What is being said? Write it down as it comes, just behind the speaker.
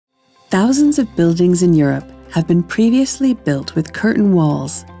Thousands of buildings in Europe have been previously built with curtain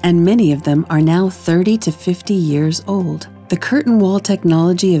walls, and many of them are now 30 to 50 years old. The curtain wall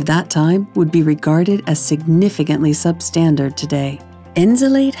technology of that time would be regarded as significantly substandard today.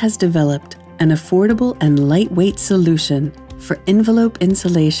 Insulate has developed an affordable and lightweight solution for envelope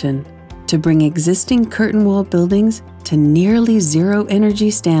insulation to bring existing curtain wall buildings to nearly zero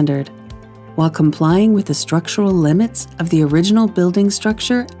energy standard, while complying with the structural limits of the original building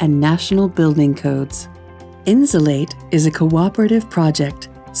structure and national building codes. Insulate is a cooperative project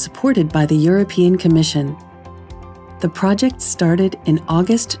supported by the European Commission. The project started in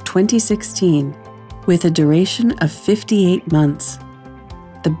August 2016 with a duration of 58 months.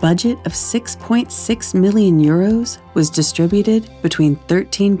 The budget of 6.6 million euros was distributed between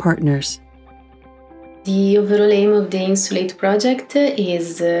 13 partners. The overall aim of the Insulate project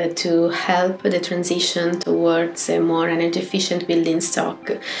is to help the transition towards a more energy-efficient building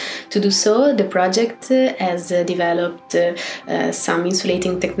stock. To do so, the project has developed some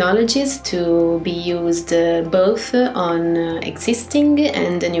insulating technologies to be used both on existing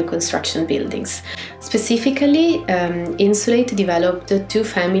and new construction buildings. Specifically, Insulate developed two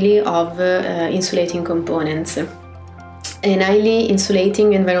families of insulating components. An highly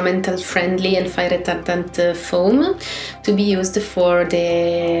insulating, environmental friendly and fire retardant foam to be used for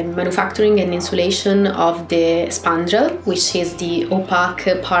the manufacturing and insulation of the spandrel, which is the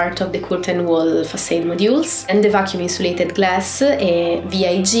opaque part of the curtain wall facade modules, and the vacuum insulated glass, a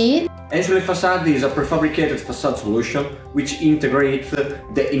VIG. Insulate facade is a prefabricated facade solution which integrates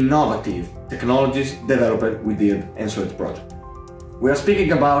the innovative technologies developed with the Insulate project. We are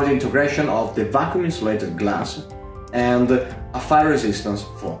speaking about the integration of the vacuum insulated glass and a fire resistance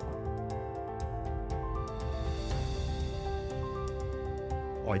foam.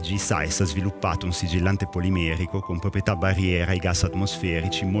 Oggi SAES ha sviluppato un sigillante polimerico con proprietà barriera ai gas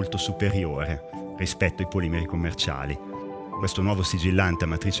atmosferici molto superiore rispetto ai polimeri commerciali. Questo nuovo sigillante a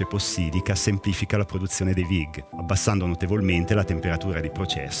matrice epossidica semplifica la produzione dei VIG, abbassando notevolmente la temperatura di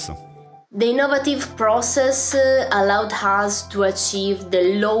processo. The innovative process allowed us to achieve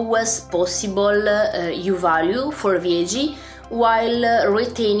the lowest possible U value for VIG while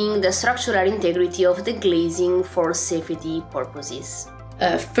retaining the structural integrity of the glazing for safety purposes.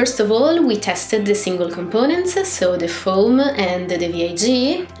 First of all, we tested the single components, so the foam and the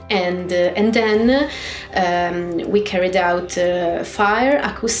VIG, and then we carried out fire,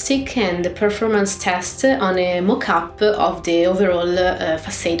 acoustic and performance test on a mock-up of the overall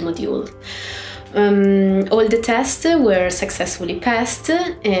facade module. All the tests were successfully passed,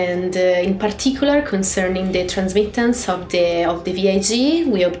 and in particular concerning the transmittance of the VIG,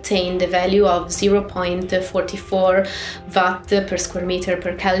 we obtained the value of 0.44 watt per square meter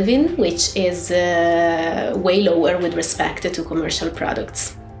per Kelvin, which is way lower with respect to commercial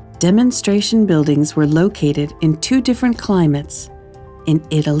products. Demonstration buildings were located in two different climates. In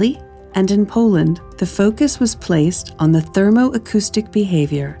Italy and in Poland, the focus was placed on the thermoacoustic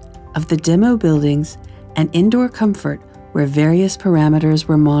behavior of the demo buildings and indoor comfort where various parameters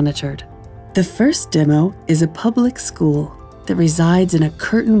were monitored. The first demo is a public school that resides in a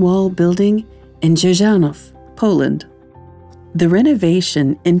curtain wall building in Jeżanów, Poland. The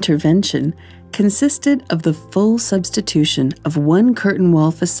renovation intervention consisted of the full substitution of one curtain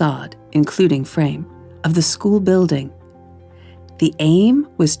wall facade, including frame, of the school building. The aim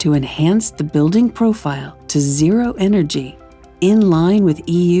was to enhance the building profile to zero energy, in line with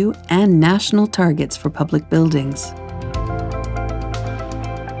EU and national targets for public buildings.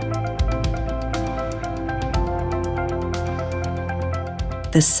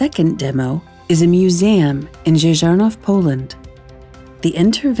 The second demo is a museum in Jeżanów, Poland. The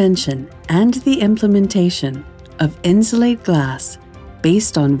intervention and the implementation of Insulate glass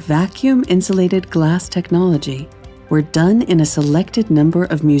based on vacuum insulated glass technology were done in a selected number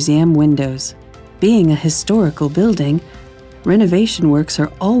of museum windows. Being a historical building, renovation works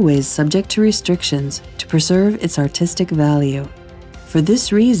are always subject to restrictions to preserve its artistic value. For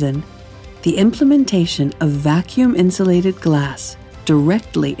this reason, the implementation of vacuum-insulated glass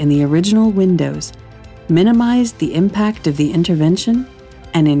directly in the original windows minimized the impact of the intervention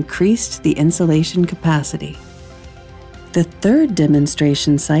and increased the insulation capacity. The third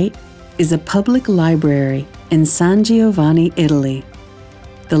demonstration site is a public library in San Giovanni, Italy.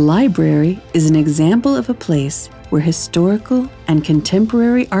 The library is an example of a place where historical and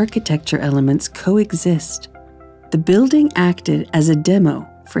contemporary architecture elements coexist. The building acted as a demo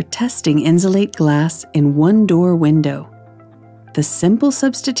for testing Insulate glass in one door window. The simple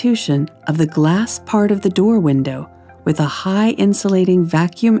substitution of the glass part of the door window with a high insulating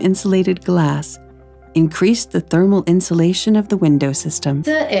vacuum insulated glass increase the thermal insulation of the window system.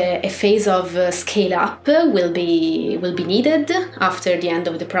 A phase of scale up will be needed after the end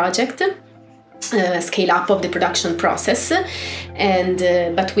of the project. Scale up of the production process,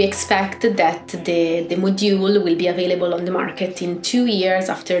 but we expect that the module will be available on the market in 2 years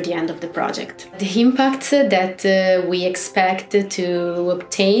after the end of the project. The impacts that we expect to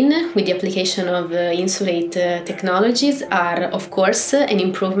obtain with the application of insulate technologies are, of course, an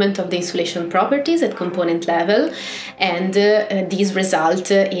improvement of the insulation properties at component level, and these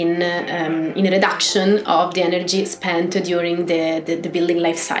result in a reduction of the energy spent during the building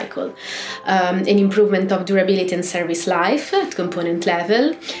life cycle. An improvement of durability and service life at component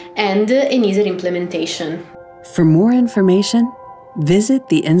level, and an easier implementation. For more information, visit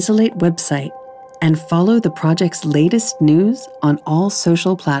the Insulate website and follow the project's latest news on all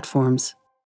social platforms.